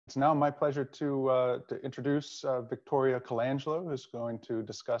It's now my pleasure to introduce Victoria Colangelo, who's going to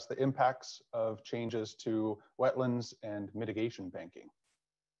discuss the impacts of changes to wetlands and mitigation banking.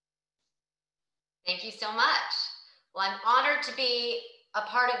 Thank you so much. Well, I'm honored to be a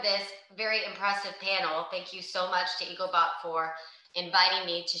part of this very impressive panel. Thank you so much to Ecobot for inviting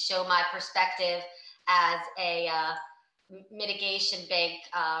me to show my perspective as a mitigation bank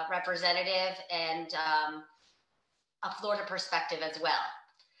representative and a Florida perspective as well.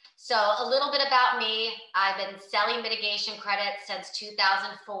 So a little bit about me. I've been selling mitigation credits since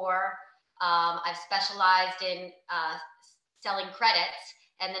 2004. I've specialized in selling credits.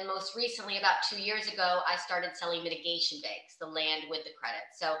 And then most recently, about 2 years ago, I started selling mitigation banks, the land with the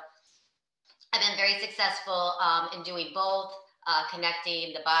credits. So I've been very successful in doing both,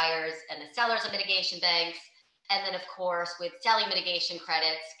 connecting the buyers and the sellers of mitigation banks. And then of course, with selling mitigation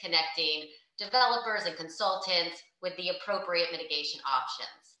credits, connecting developers and consultants with the appropriate mitigation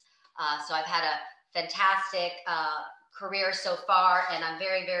options. So I've had a fantastic career so far, and I'm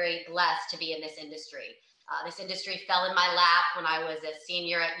very, very blessed to be in this industry. This industry fell in my lap when I was a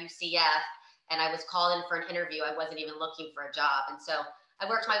senior at UCF, and I was called in for an interview. I wasn't even looking for a job. And so I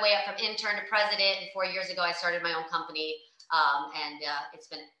worked my way up from intern to president, and 4 years ago, I started my own company, and it's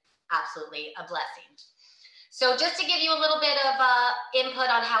been absolutely a blessing. So just to give you a little bit of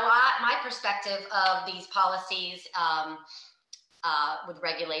input on how my perspective of these policies with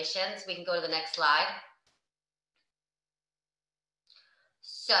regulations. We can go to the next slide.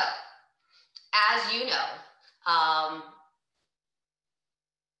 So, as you know,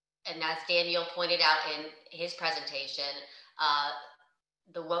 and as Daniel pointed out in his presentation,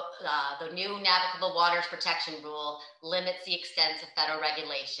 the new Navigable Waters Protection Rule limits the extent of federal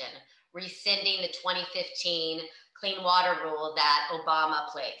regulation, rescinding the 2015 Clean Water Rule that Obama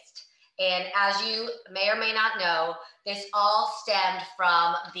placed. And as you may or may not know, this all stemmed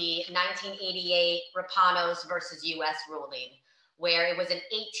from the 1988 Rapanos versus US ruling, where it was an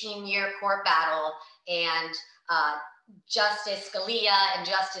 18-year court battle, and Justice Scalia and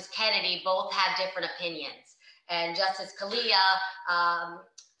Justice Kennedy both had different opinions. And Justice Scalia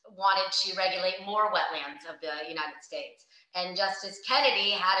wanted to regulate more wetlands of the United States. And Justice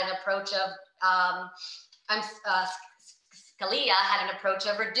Kennedy had an approach of, Scalia had an approach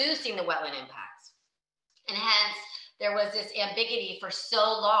of reducing the wetland impacts. And hence, there was this ambiguity for so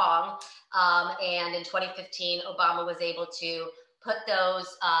long. And in 2015, Obama was able to put those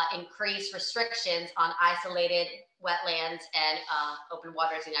increased restrictions on isolated wetlands and open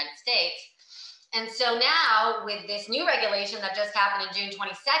waters in the United States. And so now with this new regulation that just happened in June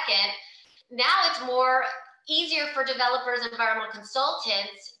 22nd, now it's more easier for developers and environmental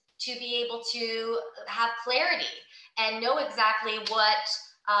consultants to be able to have clarity and know exactly what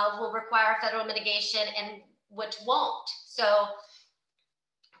will require federal mitigation and which won't. So,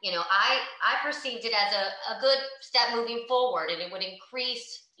 you know, I perceived it as a good step moving forward, and it would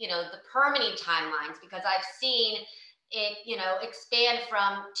increase, you know, the permitting timelines, because I've seen it, you know, expand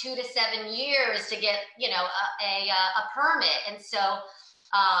from 2 to 7 years to get, you know, a permit. And so,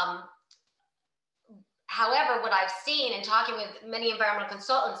 however, what I've seen in talking with many environmental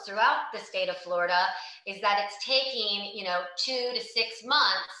consultants throughout the state of Florida is that it's taking, you know, 2 to 6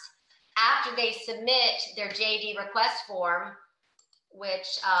 months after they submit their JD request form,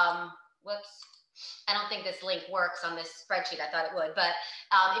 which, whoops, I don't think this link works on this spreadsheet. I thought it would, but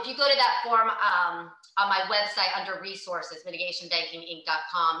if you go to that form on my website under resources,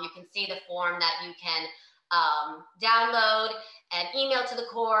 mitigationbankinginc.com, you can see the form that you can download and email to the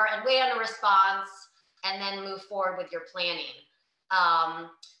Corps and wait on a response, and then move forward with your planning.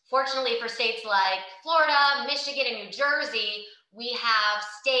 Fortunately for states like Florida, Michigan, and New Jersey, we have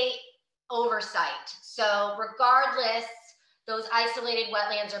state oversight. So regardless, those isolated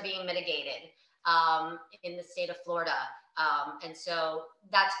wetlands are being mitigated in the state of Florida. And so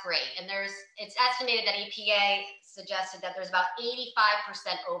that's great. And it's estimated that EPA suggested that there's about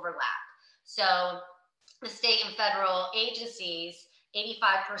 85% overlap. So the state and federal agencies,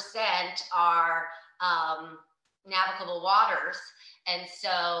 85% are navigable waters. And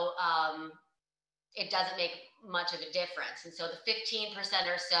so it doesn't make much of a difference. And so the 15%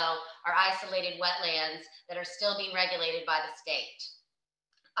 or so are isolated wetlands that are still being regulated by the state.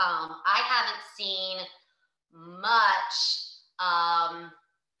 I haven't seen much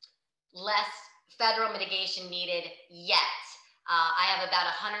less federal mitigation needed yet. I have about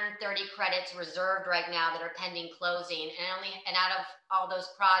 130 credits reserved right now that are pending closing, and out of all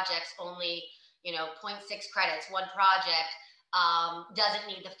those projects, only 0.6 credits, one project doesn't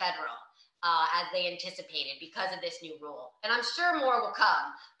need the federal as they anticipated because of this new rule. And I'm sure more will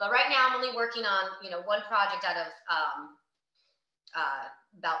come, but right now I'm only working on one project out of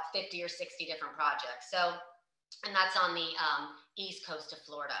about 50 or 60 different projects. So, and that's on the east coast of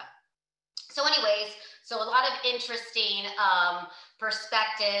Florida. So anyways, so a lot of interesting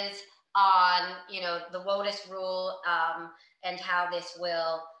perspectives on, the WOTUS rule and how this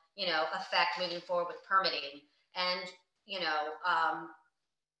will, affect moving forward with permitting. And,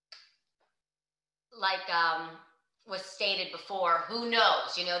 like was stated before, who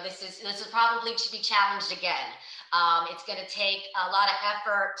knows? This is probably to be challenged again. It's going to take a lot of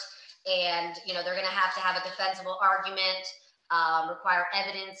effort, and they're going to have a defensible argument, require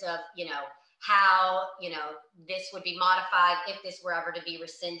evidence of how this would be modified if this were ever to be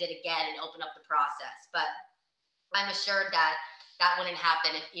rescinded again and open up the process. But I'm assured that that wouldn't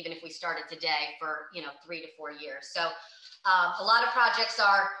happen even if we started today for 3 to 4 years. So a lot of projects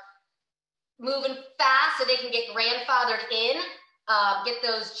are moving fast so they can get grandfathered in, get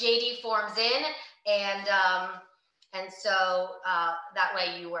those JD forms in, and so that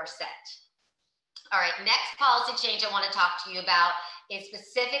way you are set. All right, next policy change I want to talk to you about is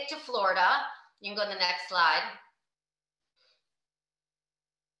specific to Florida. You can go to the next slide.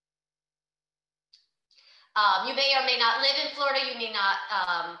 You may or may not live in Florida. You may not,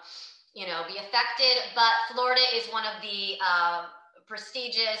 be affected, but Florida is one of the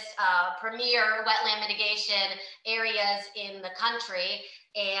prestigious premier wetland mitigation areas in the country,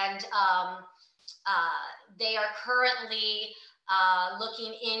 and they are currently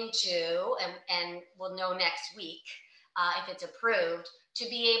looking into, and we'll know next week if it's approved, to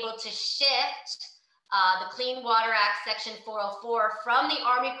be able to shift the Clean Water Act Section 404 from the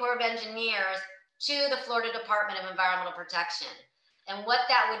Army Corps of Engineers to the Florida Department of Environmental Protection. And what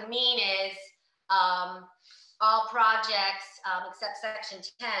that would mean is all projects except Section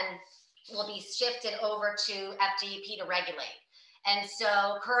 10 will be shifted over to FDEP to regulate. And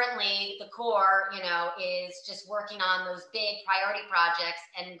so currently the Corps, is just working on those big priority projects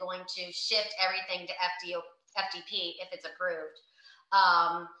and going to shift everything to FDP if it's approved.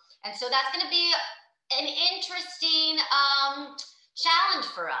 And so that's going to be an interesting challenge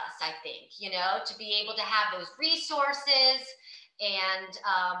for us, I think, to be able to have those resources. And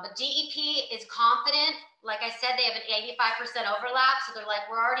but DEP is confident. Like I said, they have an 85% overlap. So they're like,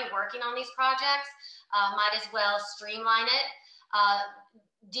 we're already working on these projects. Might as well streamline it.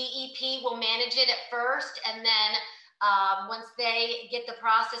 DEP will manage it at first. And then once they get the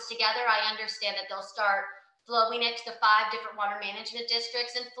process together, I understand that they'll start flowing it to the 5 different water management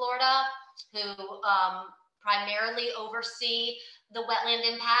districts in Florida who primarily oversee the wetland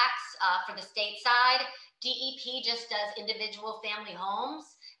impacts for the state side. DEP just does individual family homes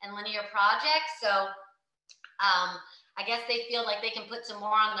and linear projects. So I guess they feel like they can put some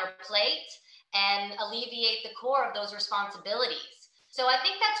more on their plate and alleviate the core of those responsibilities. So I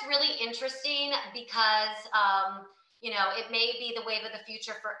think that's really interesting because, it may be the wave of the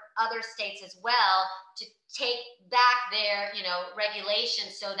future for other states as well to take back their,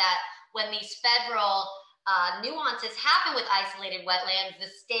 regulations so that when these federal nuances happen with isolated wetlands, the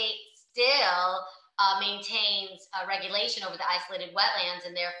state still maintains a regulation over the isolated wetlands,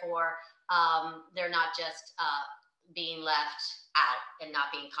 and therefore they're not just being left out and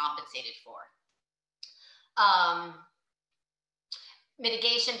not being compensated for.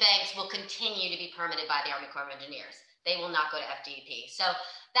 Mitigation banks will continue to be permitted by the Army Corps of Engineers. They will not go to FDEP. So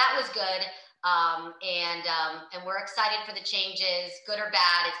that was good. And we're excited for the changes, good or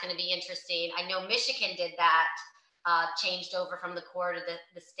bad. It's going to be interesting. I know Michigan did that, changed over from the Corps to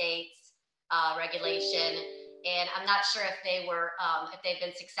the state's regulation. And I'm not sure if they were, if they've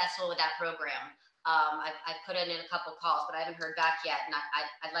been successful with that program. I've put in a couple calls, but I haven't heard back yet. And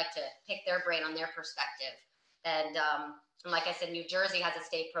I'd like to pick their brain on their perspective. And like I said, New Jersey has a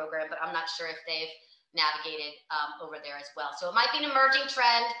state program, but I'm not sure if they've navigated over there as well. So it might be an emerging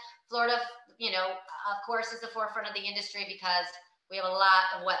trend. Florida, of course, is the forefront of the industry because we have a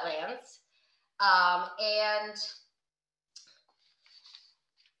lot of wetlands. And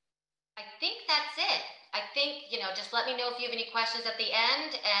I think that's it. I think, just let me know if you have any questions at the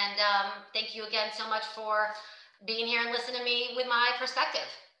end. And thank you again so much for being here and listening to me with my perspective.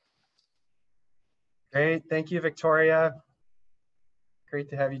 Great. Thank you, Victoria. Great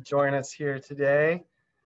to have you join us here today.